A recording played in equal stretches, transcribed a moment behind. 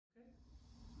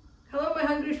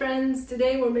Happy friends!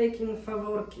 Today we're making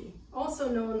FAWORKI, also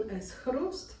known as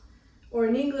chrust, or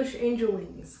in English, angel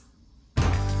wings.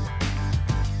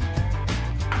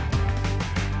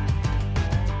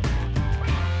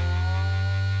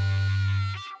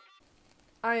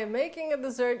 I am making a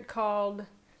dessert called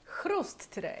chrust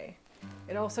today.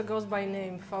 It also goes by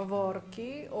name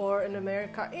FAWORKI, or in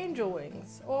America, angel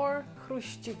wings, or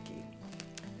CHRUЩIKI.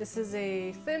 This is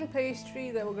a thin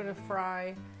pastry that we're going to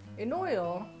fry in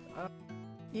oil.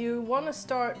 You want to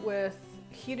start with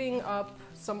heating up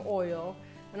some oil,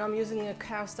 and I'm using a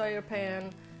cast iron pan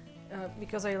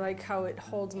because I like how it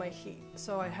holds my heat.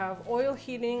 So I have oil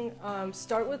heating.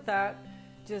 Start with that.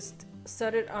 Just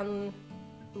set it on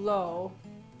low.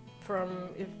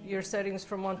 If your settings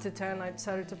from 1 to 10, I'd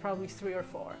set it to probably 3 or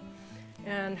 4,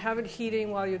 and have it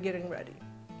heating while you're getting ready.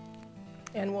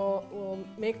 And we'll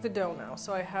make the dough now.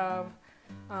 So I have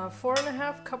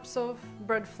 4.5 cups of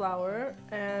bread flour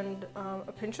and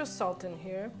a pinch of salt in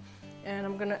here, and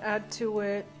I'm gonna add to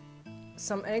it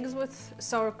some eggs with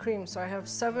sour cream. So I have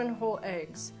 7 whole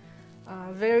eggs,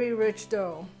 very rich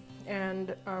dough,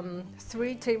 and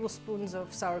 3 tablespoons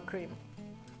of sour cream.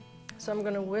 So I'm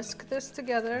gonna whisk this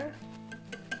together,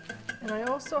 and I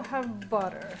also have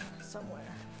butter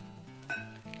somewhere.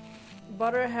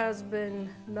 Butter has been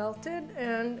melted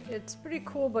and it's pretty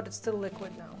cool, but it's still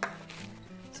liquid now.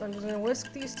 So I'm just gonna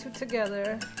whisk these two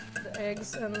together, the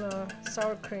eggs and the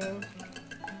sour cream,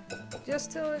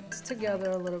 just till it's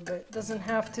together a little bit. Doesn't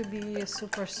have to be a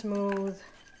super smooth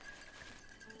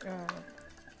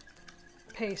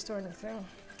paste or anything.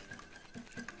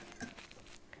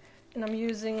 And I'm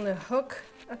using the hook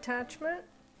attachment.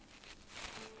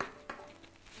 I'm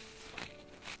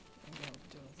going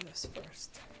to do this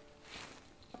first.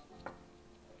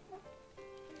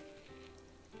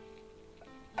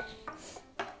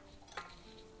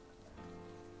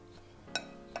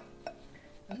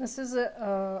 And this is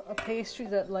a pastry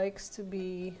that likes to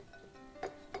be,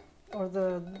 or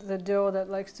the dough that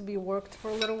likes to be worked for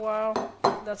a little while.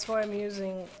 That's why I'm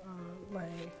using my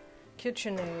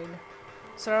KitchenAid.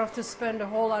 So I don't have to spend a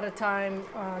whole lot of time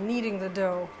kneading the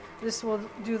dough. This will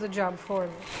do the job for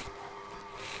me.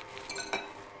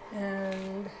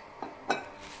 And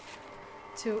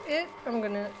to it, I'm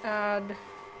going to add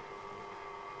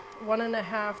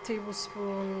 1.5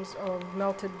 tablespoons of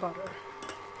melted butter.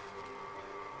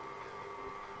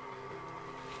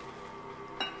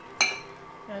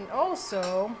 And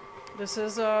also, this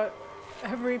is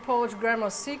every Polish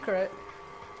grandma's secret.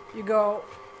 You go,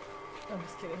 I'm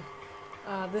just kidding.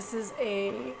 This is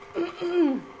a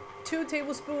 2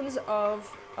 tablespoons of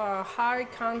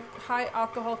high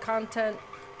alcohol content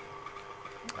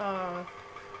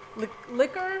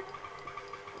liquor.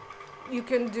 You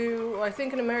can do, I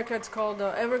think in America it's called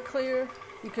Everclear.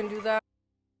 You can do that.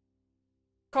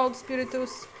 It's called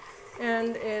spiritus,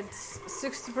 and it's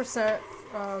 60%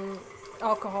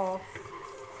 alcohol.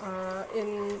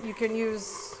 You can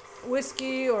use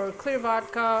whiskey or clear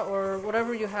vodka or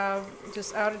whatever you have.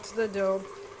 Just add it to the dough,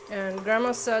 and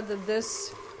Grandma said that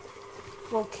this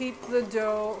will keep the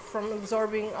dough from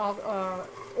absorbing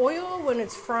oil when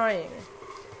it's frying.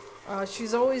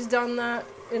 She's always done that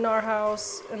in our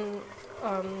house, and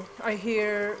I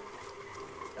hear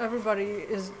everybody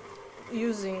is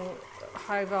using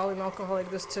high volume alcohol like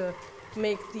this to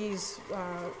make these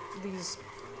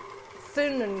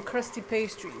thin and crusty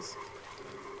pastries.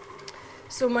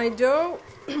 So my dough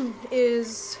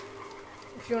is,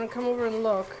 if you want to come over and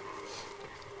look,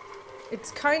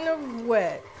 it's kind of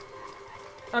wet.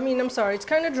 I'm sorry, it's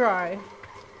kind of dry.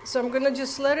 So I'm going to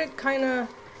just let it kind of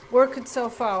work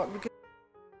itself out.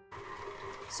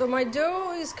 So my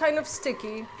dough is kind of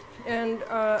sticky, and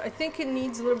I think it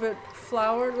needs a little bit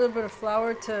of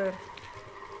flour to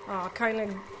kind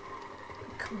of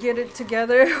get it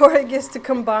together, or I guess to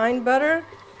combine better.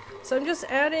 So I'm just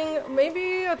adding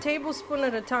maybe a tablespoon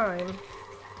at a time,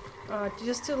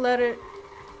 just to let it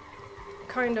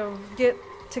kind of get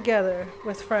together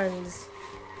with friends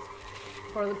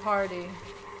for the party.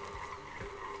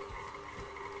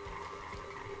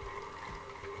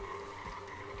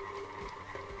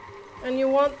 And you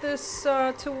want this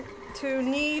to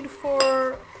knead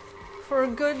for a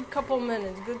good couple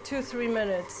minutes, good 2-3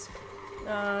 minutes.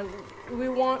 We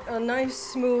want a nice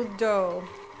smooth dough.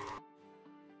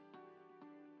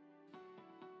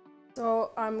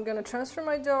 So I'm going to transfer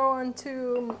my dough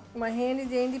onto my handy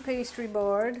dandy pastry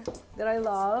board that I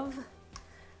love.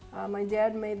 My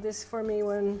dad made this for me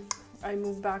when I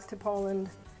moved back to Poland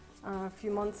a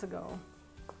few months ago.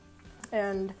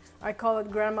 And I call it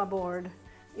grandma board,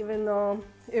 even though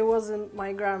it wasn't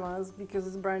my grandma's because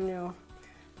it's brand new.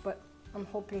 But I'm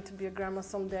hoping to be a grandma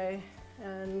someday,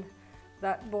 and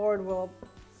that board will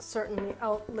certainly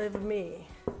outlive me.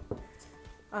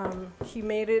 He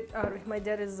made it out of, my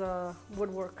dad is a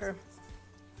woodworker,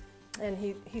 and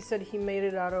he said he made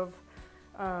it out of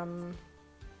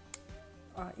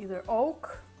either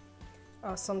oak,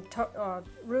 some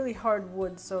really hard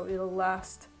wood, so it'll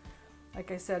last.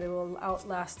 Like I said, it will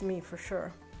outlast me for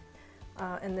sure.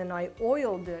 And then I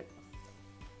oiled it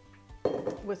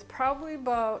with probably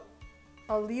about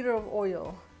a liter of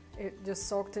oil. It just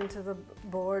soaked into the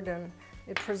board and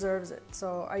it preserves it.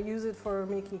 So I use it for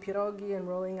making pierogi and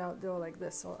rolling out dough like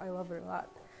this, so I love it a lot.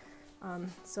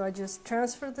 So I just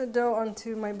transferred the dough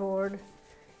onto my board,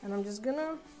 and I'm just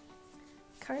gonna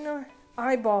kind of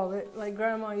eyeball it, like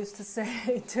Grandma used to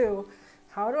say too.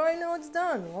 How do I know it's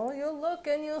done? Well, you'll look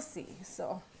and you'll see.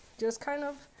 So just kind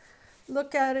of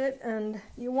look at it, and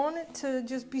you want it to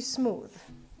just be smooth.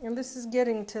 And this is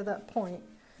getting to that point.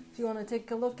 If you want to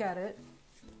take a look at it,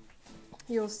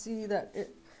 you'll see that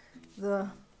the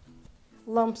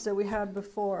lumps that we had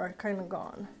before are kind of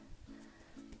gone.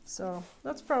 So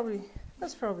that's probably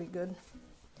good.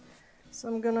 So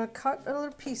I'm gonna cut a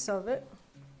little piece of it.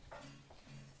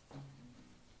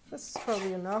 This is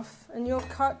probably enough, and you'll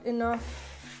cut enough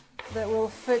that will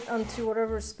fit onto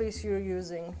whatever space you're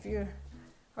using. If you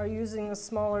are using a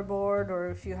smaller board, or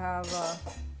if you have,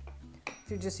 if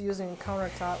you're just using a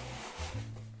countertop,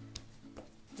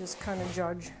 just kind of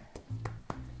judge.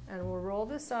 And we'll roll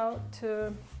this out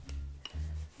to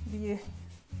be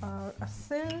a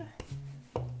thin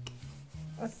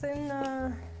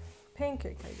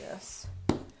pancake, I guess.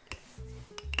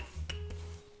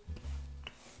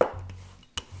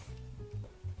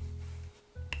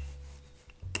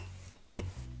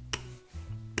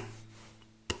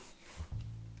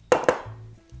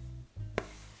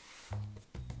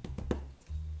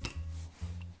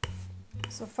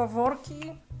 So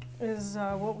FAWORKI is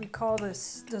what we call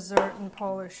this dessert in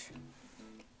Polish,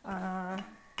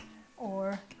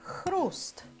 or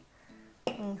chrust.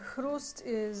 And chrust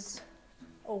is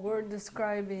a word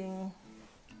describing,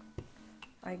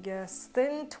 I guess,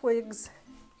 thin twigs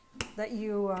that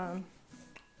you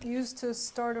use to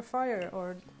start a fire,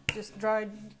 or just dried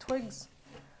twigs.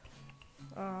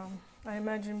 I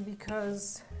imagine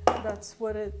because that's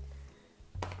what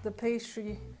the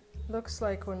pastry looks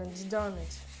like when it's done.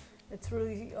 It's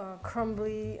really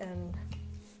crumbly and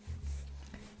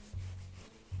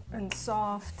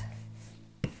soft.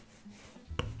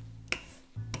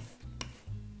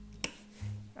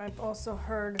 I've also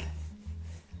heard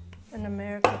in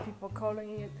America people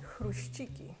calling it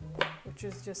CHRUЩIKI, which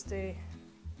is just I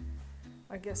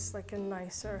guess like a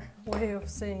nicer way of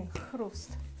saying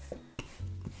chrust.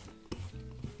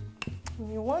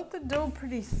 And you want the dough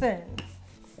pretty thin.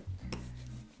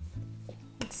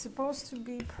 It's supposed to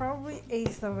be probably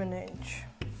 1/8 of an inch.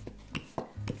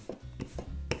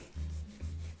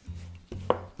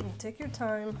 And take your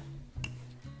time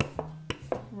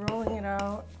rolling it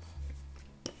out.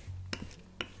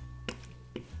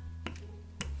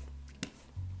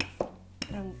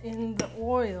 And in the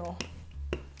oil,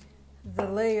 the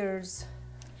layers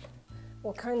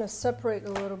will kind of separate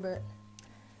a little bit.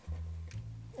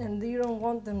 And you don't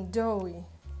want them doughy.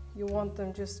 You want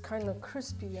them just kind of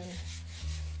crispy, and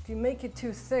if you make it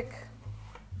too thick,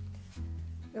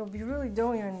 it'll be really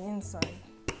doughy on the inside.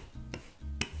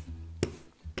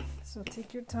 So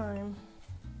take your time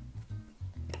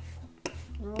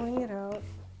rolling it out.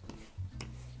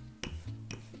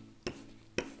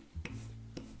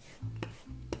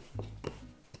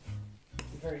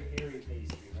 It's a very airy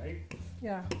pastry, right?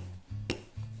 Yeah.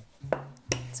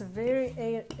 It's a very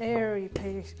airy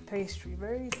pastry,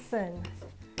 very thin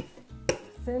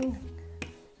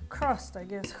crust, I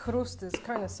guess. Chrust is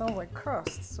kind of sounds like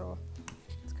crust, so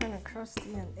it's kind of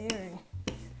crusty and airy.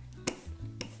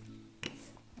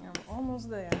 I'm almost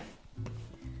there.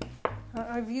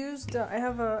 I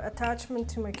have an attachment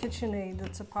to my KitchenAid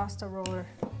that's a pasta roller,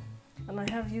 and I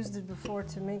have used it before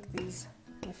to make these.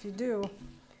 And if you do,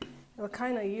 it'll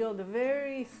kind of yield a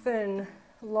very thin,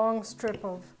 long strip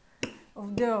of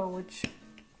dough, which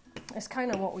is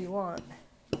kind of what we want.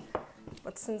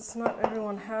 But since not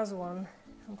everyone has one,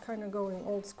 I'm kind of going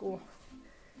old school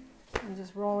and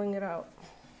just rolling it out.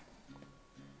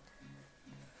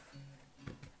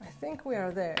 I think we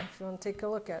are there, if you want to take a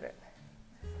look at it.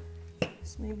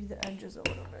 Just maybe the edges a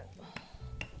little bit.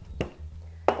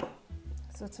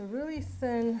 So it's a really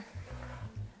thin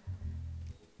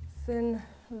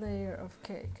layer of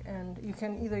cake, and you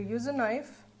can either use a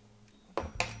knife,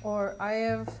 or I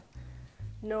have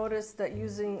noticed that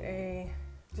using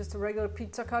just a regular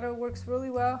pizza cutter works really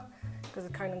well, because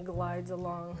it kind of glides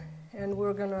along. And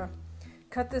we're gonna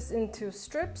cut this into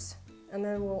strips, and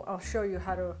then I'll show you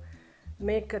how to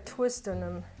make a twist on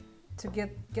them to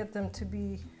get them to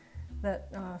be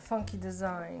that funky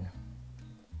design.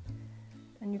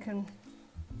 And you can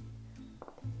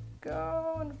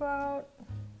go about,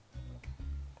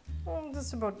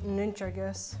 just about an inch, I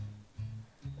guess.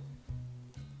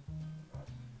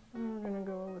 And we're gonna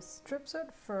go with strips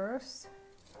at first.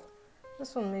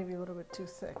 This one may be a little bit too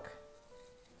thick.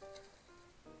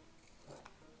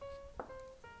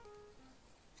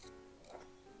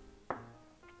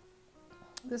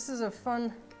 This is a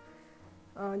fun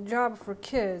job for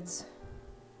kids,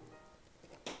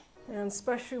 and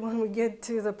especially when we get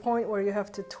to the point where you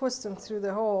have to twist them through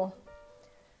the hole.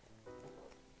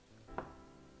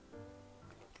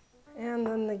 And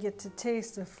then they get to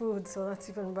taste the food, so that's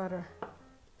even better.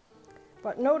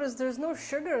 But notice there's no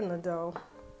sugar in the dough.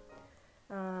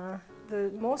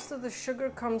 Most of the sugar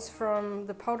comes from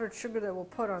the powdered sugar that we'll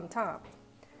put on top.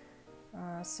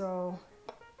 So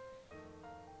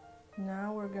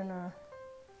now I'm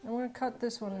gonna cut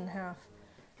this one in half.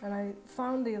 And I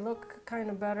found they look kind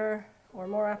of better or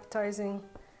more appetizing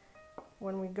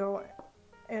when we go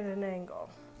at an angle.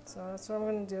 So that's what I'm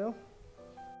gonna do.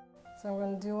 So I'm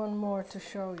gonna do one more to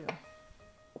show you.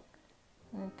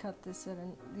 And cut this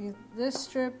in. This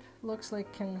strip looks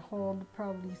like can hold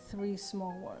probably 3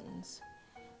 small ones.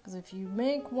 Because if you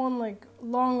make one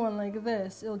long one like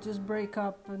this, it'll just break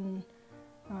up and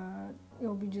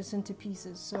it'll be just into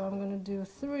pieces. So I'm gonna do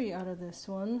 3 out of this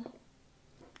one.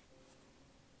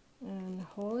 And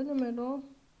hole in the middle.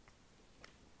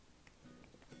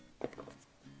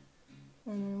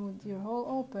 And then with your hole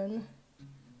open,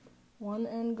 one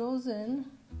end goes in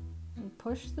and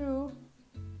push through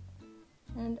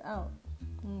and out,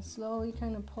 and slowly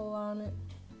kind of pull on it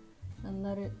and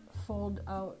let it fold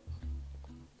out.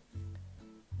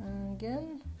 And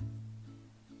again,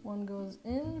 one goes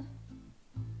in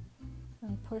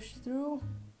and push through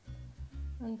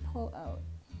and pull out.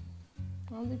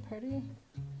 Aren't they pretty?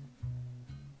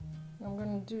 I'm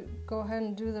going to go ahead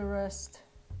and do the rest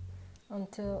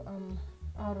until I'm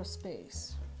out of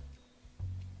space.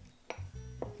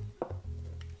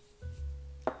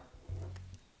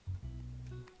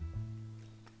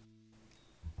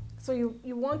 So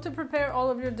you want to prepare all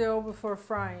of your dough before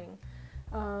frying.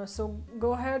 So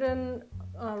go ahead and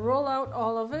roll out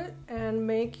all of it and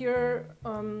make your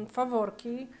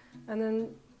FAWORKI, and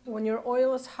then when your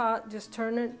oil is hot, just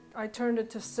turn it. I turned it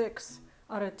to 6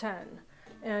 out of 10.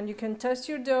 And you can test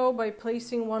your dough by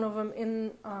placing one of them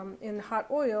in hot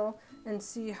oil and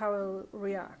see how it'll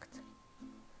react.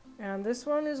 And this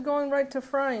one is going right to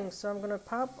frying, so I'm gonna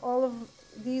pop all of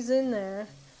these in there.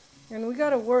 And we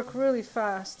gotta work really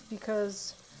fast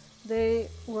because they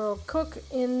will cook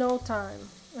in no time.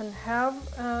 And have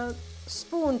a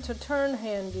spoon to turn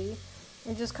handy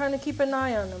and just kind of keep an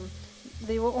eye on them.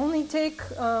 They will only take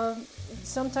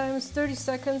sometimes 30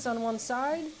 seconds on one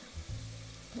side,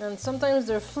 and sometimes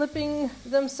they're flipping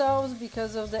themselves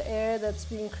because of the air that's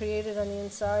being created on the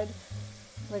inside.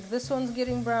 Like this one's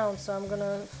getting brown, so I'm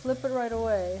gonna flip it right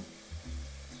away.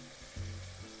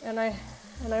 And I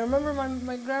remember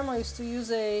my grandma used to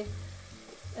use a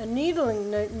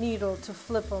needling needle to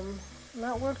flip them, and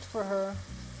that worked for her.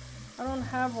 I don't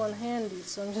have one handy,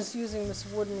 so I'm just using this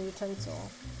wooden utensil.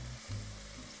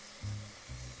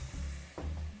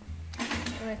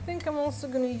 And I think I'm also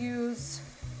going to use,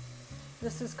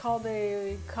 this is called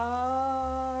a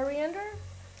coriander?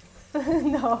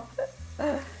 No.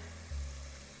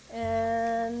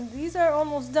 And these are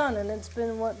almost done, and it's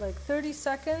been what, like 30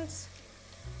 seconds?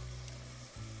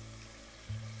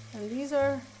 And these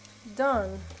are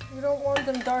done. You don't want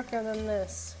them darker than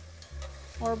this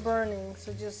or burning,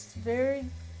 so just very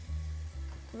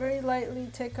lightly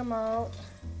take them out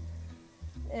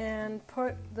and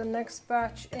put the next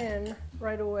batch in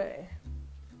right away,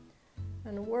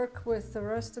 and work with the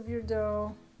rest of your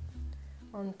dough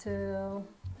until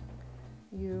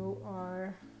you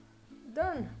are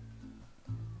done.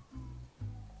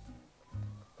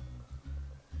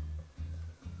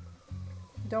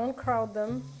 Don't crowd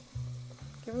them,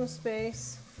 give them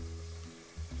space.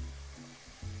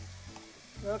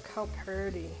 Look how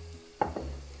pretty.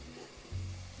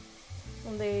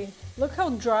 And look how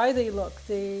dry they look.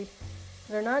 They're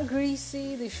not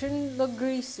greasy. They shouldn't look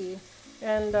greasy.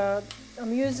 And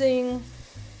I'm using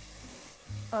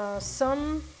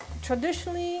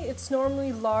traditionally it's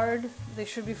normally lard. They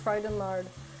should be fried in lard.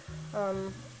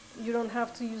 You don't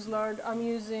have to use lard. I'm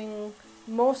using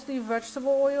mostly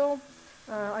vegetable oil.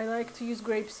 I like to use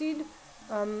grapeseed.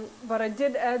 But I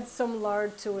did add some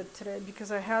lard to it today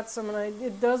because I had some, and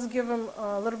it does give them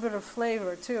a little bit of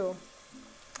flavor too.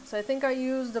 So I think I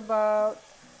used about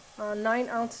 9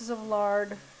 ounces of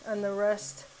lard, and the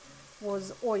rest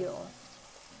was oil.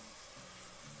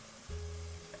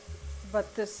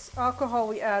 But this alcohol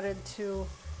we added to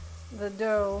the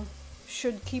dough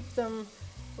should keep them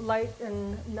light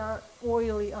and not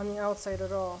oily on the outside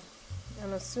at all.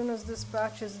 And as soon as this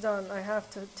batch is done, I have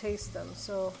to taste them.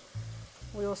 So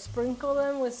we will sprinkle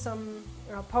them with some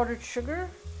powdered sugar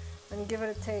and give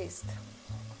it a taste.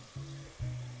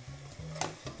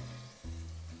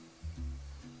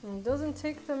 And it doesn't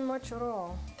take them much at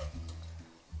all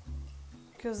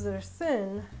because they're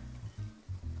thin.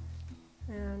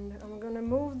 And I'm gonna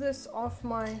move this off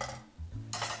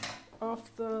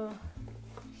the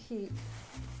heat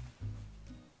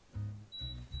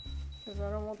because I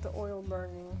don't want the oil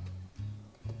burning.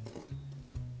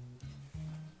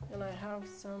 And I have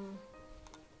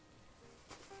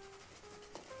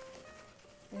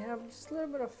they have just a little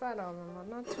bit of fat on them, but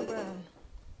not too bad.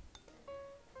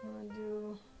 I'm gonna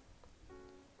do,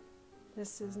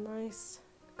 this is nice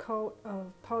coat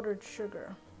of powdered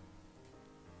sugar.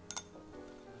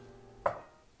 I'm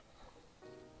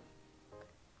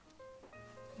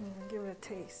gonna give it a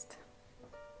taste.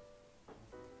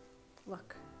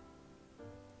 Look.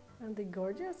 Aren't they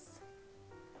gorgeous?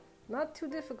 Not too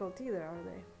difficult either, are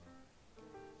they?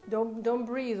 Don't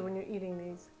breathe when you're eating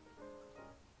these.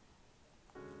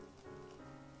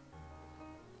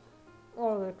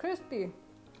 Oh, they're crispy.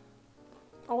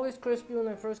 Always crispy when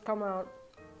they first come out.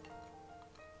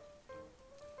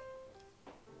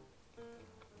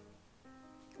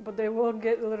 But they will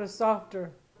get a little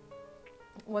softer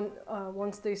when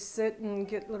once they sit and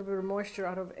get a little bit of moisture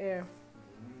out of air.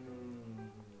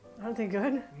 Aren't they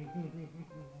good?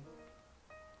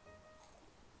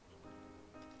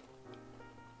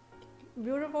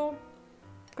 Beautiful,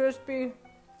 crispy,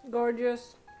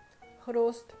 gorgeous,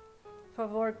 chrust,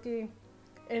 FAWORKI,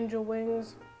 angel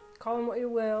wings, call them what you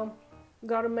will.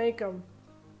 Gotta make them.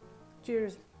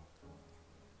 Cheers.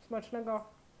 Smacznego.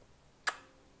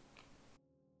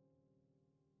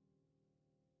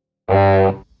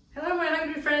 Hello my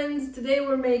hungry friends, today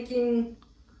we're making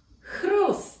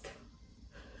chrust.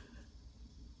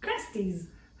 Crusties.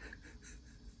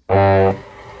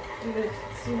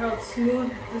 See how it's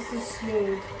smooth? This is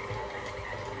smooth.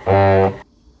 I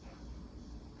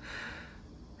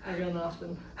got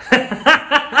nothing.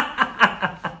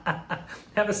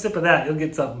 Have a sip of that, you'll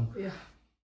get something. Yeah.